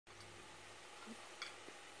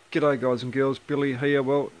G'day guys and girls, Billy here.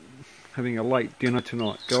 Well, having a late dinner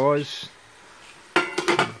tonight guys.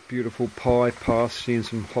 Beautiful pie, pasty and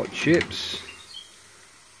some hot chips.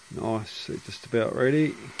 Nice, they're just about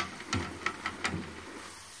ready.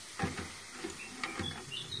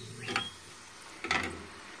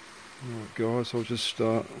 Alright guys, I'll just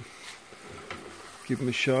give them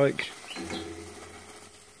a shake.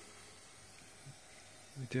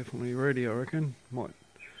 They're definitely ready, I reckon.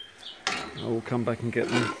 I will come back and get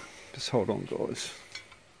them. Just hold on guys.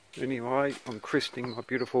 Anyway, I'm christening my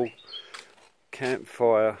beautiful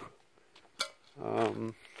campfire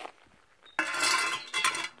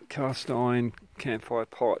cast iron campfire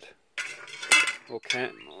pot, or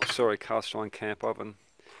cast iron camp oven.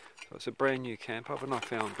 So it's a brand new camp oven I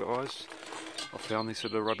found guys. I found this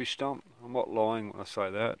at a rubbish dump. I'm not lying when I say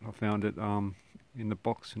that. I found it in the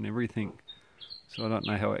box and everything. So I don't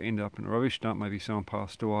know how it ended up in a rubbish dump. Maybe someone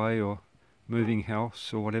passed away or moving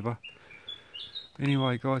house or whatever.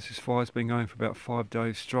 Anyway guys, this fire's been going for about 5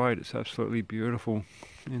 days straight. It's absolutely beautiful.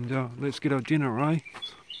 And let's get our dinner, eh?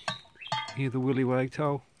 Hear the willy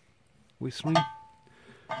wagtail whistling?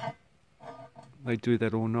 They do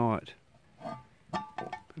that all night.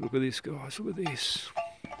 Look at this guys, look at this.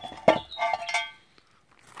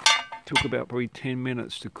 Took about probably 10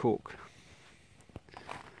 minutes to cook.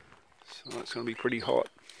 So it's going to be pretty hot.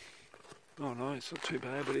 Oh no, it's not too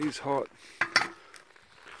bad, but it is hot.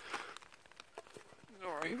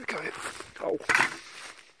 Alright, here we go. Oh,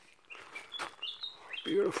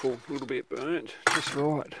 beautiful. A little bit burnt, just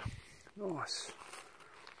right. Nice.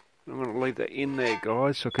 I'm going to leave that in there,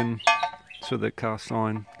 guys, so the cast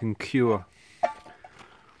iron can cure.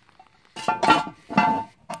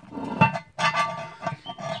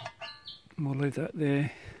 We'll leave that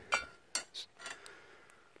there.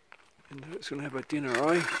 And it's going to have a dinner,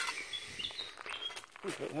 eh?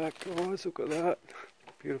 Look at that guys, look at that.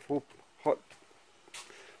 Beautiful hot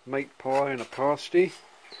meat pie and a pasty.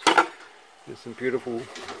 And some beautiful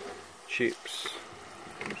chips.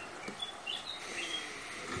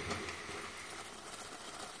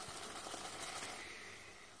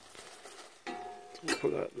 We'll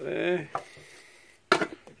put that there.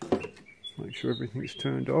 Make sure everything's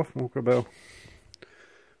turned off. We'll grab our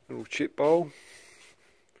little chip bowl.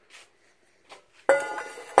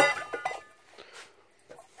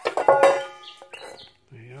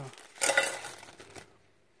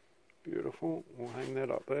 Beautiful, we'll hang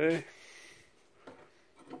that up there.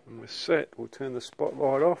 And we're set, we'll turn the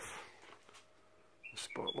spotlight off. The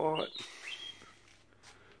spotlight.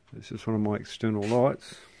 This is one of my external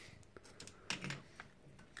lights.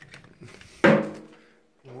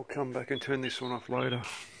 We'll come back and turn this one off later.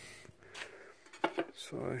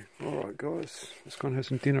 So, alright guys, let's go and have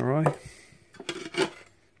some dinner, eh?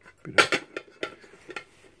 Bit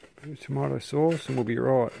of tomato sauce and we'll be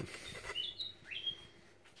right.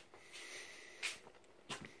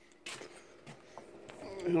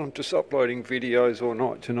 I'm just uploading videos all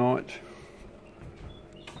night tonight.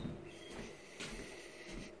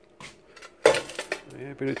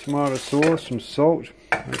 Yeah, a bit of tomato sauce, some salt,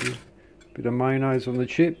 maybe a bit of mayonnaise on the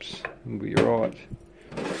chips, and we'll be right.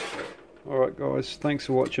 Alright guys, thanks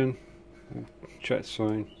for watching. We'll chat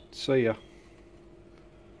soon. See ya.